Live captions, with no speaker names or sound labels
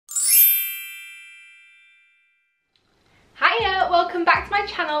welcome back to my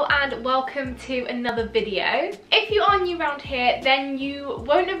channel and welcome to another video. If you are new around here, then you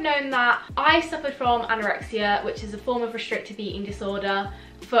won't have known that I suffered from anorexia, which is a form of restrictive eating disorder,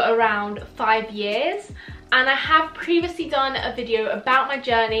 for around 5 years. And I have previously done a video about my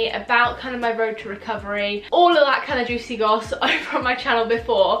journey, about kind of my road to recovery, all of that kind of juicy goss over on my channel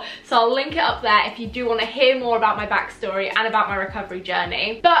before. So I'll link it up there if you do want to hear more about my backstory and about my recovery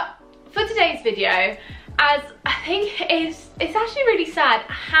journey. But for today's video, as I think it's actually really sad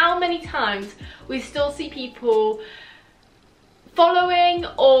how many times we still see people following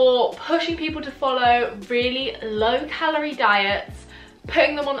or pushing people to follow really low calorie diets,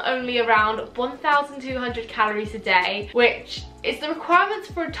 putting them on only around 1,200 calories a day, which is the requirements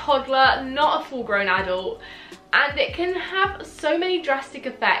for a toddler, not a full-grown adult, and it can have so many drastic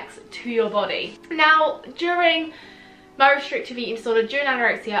effects to your body. Now, during my restrictive eating disorder, during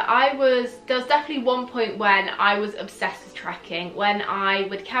anorexia, there was definitely one point when I was obsessed with tracking, when I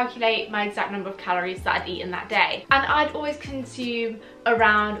would calculate my exact number of calories that I'd eaten that day. And I'd always consume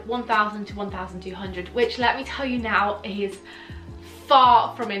around 1,000 to 1,200, which, let me tell you now, is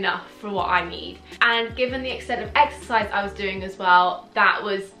far from enough for what I need. And given the extent of exercise I was doing as well, that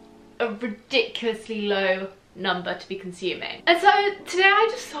was a ridiculously low number to be consuming. And so today I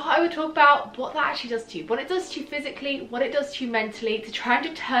just thought I would talk about what that actually does to you, what it does to you physically, what it does to you mentally, to try and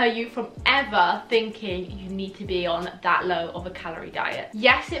deter you from ever thinking you need to be on that low of a calorie diet.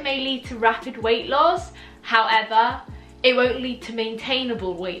 Yes, it may lead to rapid weight loss, however, it won't lead to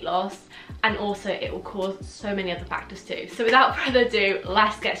maintainable weight loss, and also it will cause so many other factors too. So without further ado,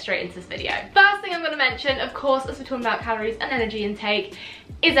 let's get straight into this video. First thing I'm going to mention, of course, as we're talking about calories and energy intake,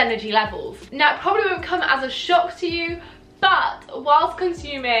 is energy levels. Now, it probably won't come as a shock to you, but whilst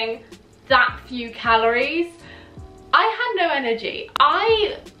consuming that few calories, I had no energy.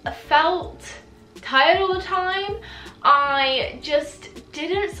 I felt tired all the time. I just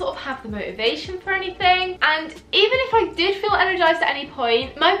didn't sort of have the motivation for anything, and even if I did feel energized at any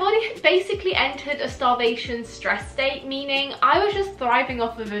point, my body had basically entered a starvation stress state, meaning I was just thriving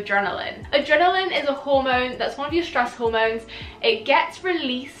off of adrenaline. Adrenaline is a hormone that's one of your stress hormones. It gets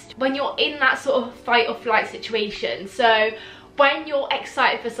released when you're in that sort of fight or flight situation. So when you're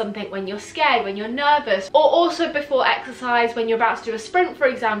excited for something, when you're scared, when you're nervous, or also before exercise, when you're about to do a sprint, for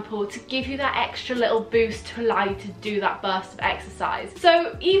example, to give you that extra little boost to allow you to do that burst of exercise.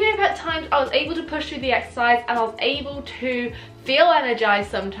 So even if at times I was able to push through the exercise and I was able to feel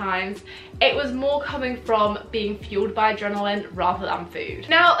energized sometimes, it was more coming from being fueled by adrenaline rather than food.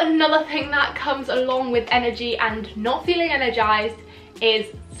 Now, another thing that comes along with energy and not feeling energized is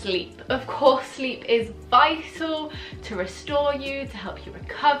sleep. Of course, sleep is vital to restore you, to help you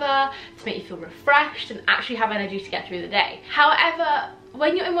recover, to make you feel refreshed and actually have energy to get through the day. However,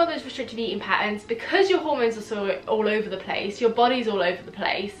 when you're in one of those restrictive eating patterns, because your hormones are so all over the place, your body's all over the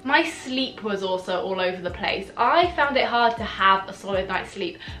place, my sleep was also all over the place. I found it hard to have a solid night's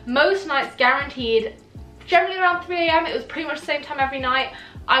sleep. Most nights guaranteed, generally around 3 AM, it was pretty much the same time every night,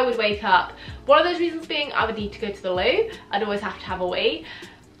 I would wake up. One of those reasons being I would need to go to the loo. I'd always have to have a wee.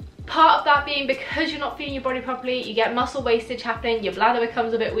 Part of that being because you're not feeding your body properly, you get muscle wastage happening, your bladder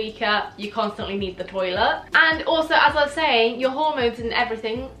becomes a bit weaker, you constantly need the toilet. And also, as I was saying, your hormones and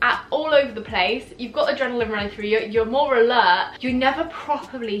everything are all over the place. You've got adrenaline running through you, you're more alert. You never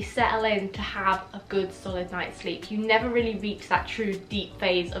properly settle in to have a good solid night's sleep. You never really reach that true deep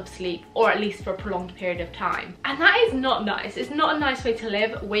phase of sleep, or at least for a prolonged period of time. And that is not nice. It's not a nice way to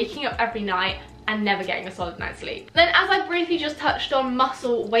live, waking up every night and never getting a solid night's sleep. Then, as I briefly just touched on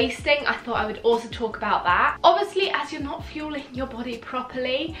muscle wasting, I thought I would also talk about that. Obviously, as you're not fueling your body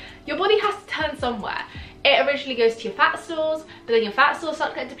properly, your body has to turn somewhere. It originally goes to your fat stores, but then your fat stores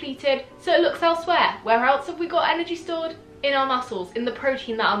start to get depleted, so it looks elsewhere. Where else have we got energy stored? In our muscles, in the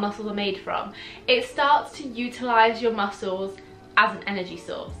protein that our muscles are made from. It starts to utilize your muscles as an energy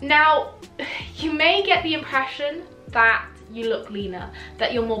source. Now, you may get the impression that you look leaner,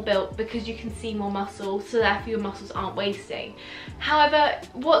 that you're more built because you can see more muscle, so therefore your muscles aren't wasting. However,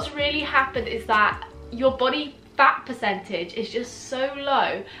 what's really happened is that your body fat percentage is just so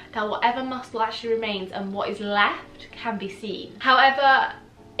low that whatever muscle actually remains and what is left can be seen. However,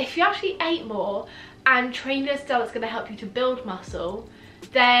 if you actually ate more and trained in a style that's going to help you to build muscle,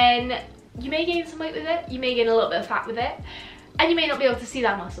 then you may gain some weight with it, you may gain a little bit of fat with it, and you may not be able to see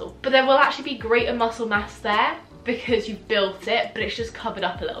that muscle, but there will actually be greater muscle mass there because you've built it, but it's just covered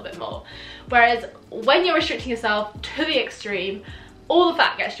up a little bit more. Whereas when you're restricting yourself to the extreme, all the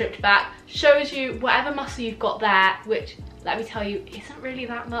fat gets stripped back, shows you whatever muscle you've got there, which, let me tell you, isn't really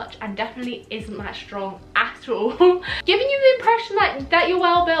that much and definitely isn't that strong at all. Giving you the impression that you're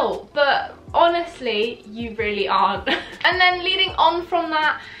well built, but honestly, you really aren't. And then leading on from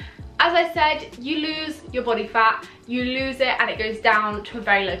that, as I said, you lose your body fat, you lose it and it goes down to a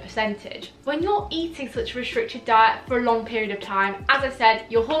very low percentage. When you're eating such a restricted diet for a long period of time, as I said,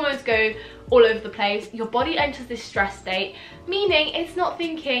 your hormones go all over the place, your body enters this stress state, meaning it's not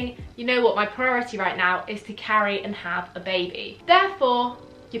thinking, you know what, my priority right now is to carry and have a baby. Therefore,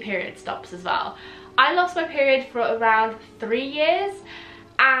 your period stops as well. I lost my period for around 3 years,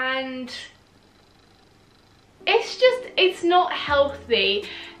 and it's not healthy.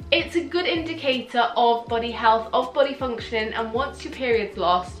 It's a good indicator of body health, of body functioning, and once your period's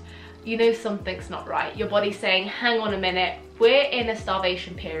lost, you know something's not right. Your body's saying, hang on a minute, we're in a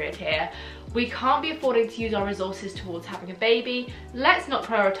starvation period here. We can't be affording to use our resources towards having a baby. Let's not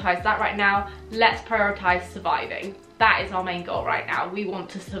prioritize that right now. Let's prioritize surviving. That is our main goal right now. We want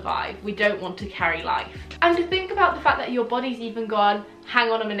to survive. We don't want to carry life. And to think about the fact that your body's even gone,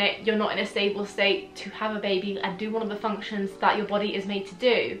 hang on a minute, you're not in a stable state to have a baby and do one of the functions that your body is made to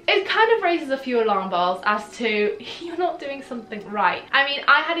do. It kind of raises a few alarm bells as to you're not doing something right. I mean,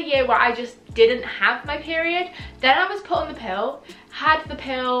 I had a year where I just didn't have my period. Then I was put on the pill, had the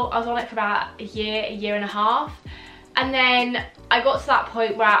pill, I was on it for about a year and a half. And then I got to that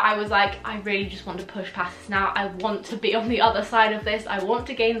point where I was like, I really just want to push past this now. I want to be on the other side of this. I want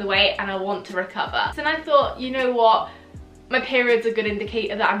to gain the weight and I want to recover. So then I thought, you know what? My period's a good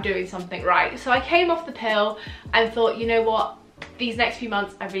indicator that I'm doing something right. So I came off the pill and thought, you know what? These next few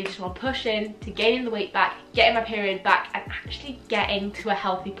months, I really just want to push in to gaining the weight back, getting my period back, and actually getting to a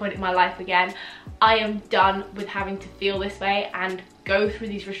healthy point in my life again. I am done with having to feel this way and go through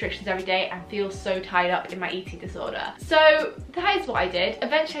these restrictions every day and feel so tied up in my eating disorder. So that is what I did.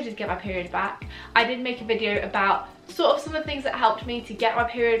 Eventually I did get my period back. I did make a video about sort of some of the things that helped me to get my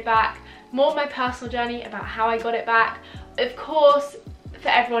period back, more of my personal journey about how I got it back. Of course, for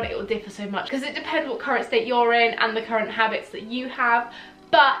everyone it will differ so much because it depends what current state you're in and the current habits that you have.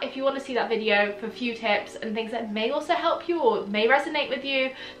 But if you want to see that video for a few tips and things that may also help you or may resonate with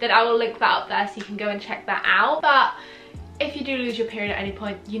you, then I will link that up there so you can go and check that out. But if you do lose your period at any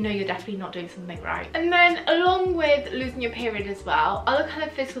point, you know you're definitely not doing something right. And then along with losing your period as well, other kind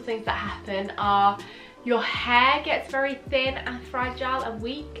of physical things that happen are your hair gets very thin and fragile and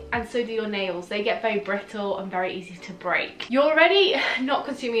weak, and so do your nails. They get very brittle and very easy to break. You're already not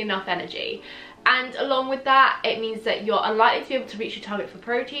consuming enough energy. And along with that, it means that you're unlikely to be able to reach your target for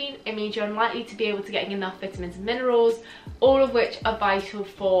protein. It means you're unlikely to be able to get enough vitamins and minerals, all of which are vital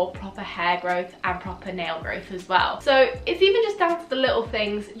for proper hair growth and proper nail growth as well. So it's even just down to the little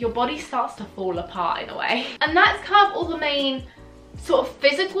things, your body starts to fall apart in a way. And that's kind of all the main sort of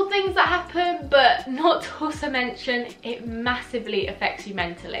physical things that happen, but not to also mention it massively affects you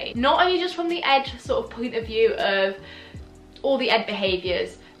mentally. Not only just from the edge sort of point of view of all the ed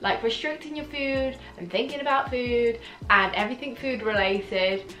behaviours, like restricting your food and thinking about food and everything food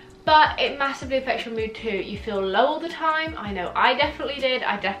related, but it massively affects your mood too. You feel low all the time. I know I definitely did.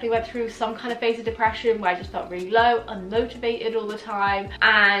 I definitely went through some kind of phase of depression where I just felt really low, unmotivated all the time,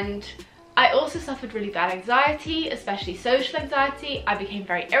 and I also suffered really bad anxiety, especially social anxiety. I became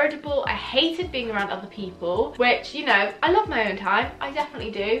very irritable. I hated being around other people, which, you know, I love my own time. I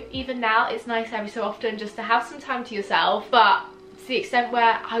definitely do. Even now, it's nice every so often just to have some time to yourself, but to the extent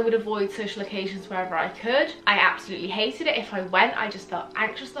where I would avoid social occasions wherever I could. I absolutely hated it. If I went, I just felt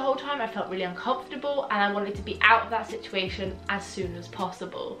anxious the whole time. I felt really uncomfortable and I wanted to be out of that situation as soon as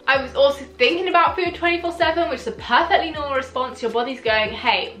possible. I was also thinking about food 24/7, which is a perfectly normal response. Your body's going,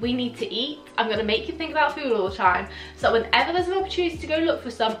 hey, we need to eat. I'm going to make you think about food all the time. So whenever there's an opportunity to go look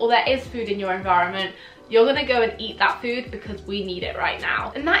for some, or there is food in your environment, you're going to go and eat that food because we need it right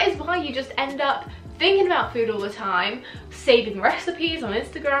now. And that is why you just end up thinking about food all the time, saving recipes on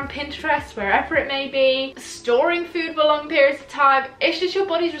Instagram, Pinterest, wherever it may be, storing food for long periods of time. It's just your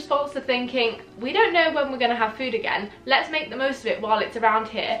body's response to thinking, we don't know when we're going to have food again. Let's make the most of it while it's around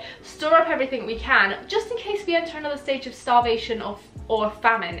here. Store up everything we can, just in case we enter another stage of starvation or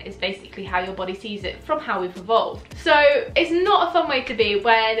famine, is basically how your body sees it from how we've evolved. So it's not a fun way to be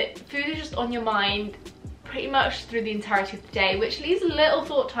when food is just on your mind pretty much through the entirety of the day, which leaves little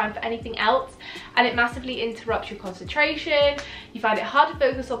thought time for anything else, and it massively interrupts your concentration. You find it hard to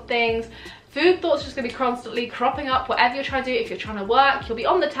focus on things. Food thoughts are just going to be constantly cropping up whatever you're trying to do. If you're trying to work, you'll be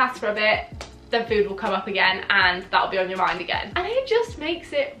on the task for a bit, then food will come up again and that'll be on your mind again, and it just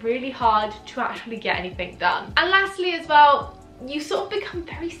makes it really hard to actually get anything done. And lastly as well, you sort of become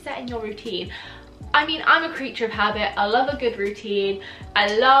very set in your routine. I mean, I'm a creature of habit. I love a good routine.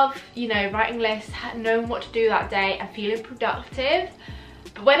 I love, you know, writing lists, knowing what to do that day and feeling productive.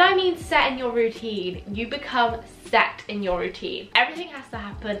 But when I mean set in your routine, you become set in your routine. Everything has to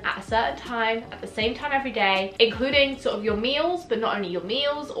happen at a certain time, at the same time every day, including sort of your meals, but not only your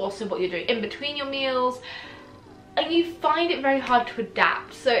meals, also what you're doing in between your meals. And you find it very hard to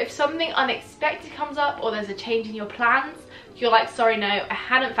adapt. So if something unexpected comes up or there's a change in your plans, you're like, sorry, no, I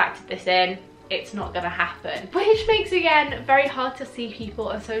hadn't factored this in, it's not gonna happen. Which makes, again, very hard to see people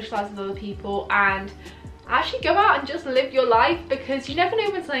and socialize with other people and actually go out and just live your life, because you never know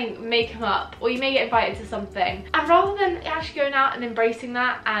when something may come up or you may get invited to something. And rather than actually going out and embracing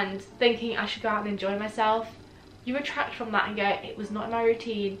that and thinking I should go out and enjoy myself, you retract from that and go, it was not in my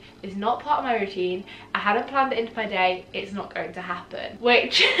routine, it's not part of my routine, I hadn't planned it into my day, it's not going to happen.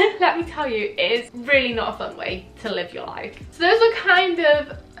 Which, let me tell you, is really not a fun way to live your life. So those were kind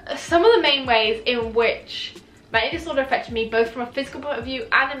of some of the main ways in which my eating disorder affected me, both from a physical point of view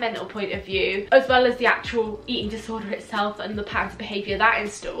and a mental point of view, as well as the actual eating disorder itself and the patterns of behaviour that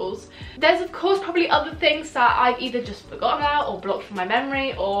installs. There's of course probably other things that I've either just forgotten about or blocked from my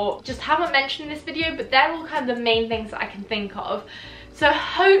memory or just haven't mentioned in this video, but they're all kind of the main things that I can think of. So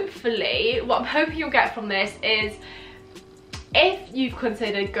hopefully, what I'm hoping you'll get from this is, if you've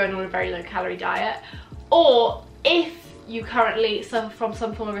considered going on a very low calorie diet, or if you currently suffer from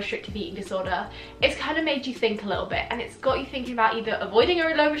some form of restrictive eating disorder, it's kind of made you think a little bit, and it's got you thinking about either avoiding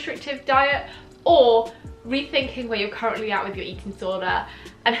a low restrictive diet or rethinking where you're currently at with your eating disorder,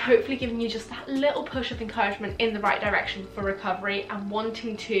 and hopefully giving you just that little push of encouragement in the right direction for recovery and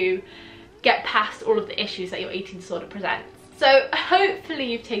wanting to get past all of the issues that your eating disorder presents. So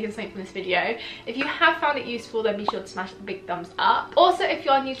hopefully you've taken something from this video. If you have found it useful, then be sure to smash the big thumbs up. Also, if you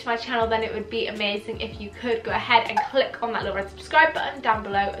are new to my channel, then it would be amazing if you could go ahead and click on that little red subscribe button down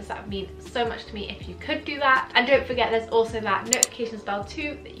below, as that would mean so much to me if you could do that. And don't forget, there's also that notifications bell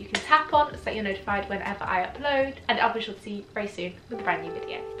too that you can tap on so that you're notified whenever I upload. And I'll be sure to see you very soon with a brand new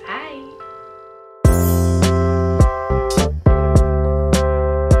video. Bye!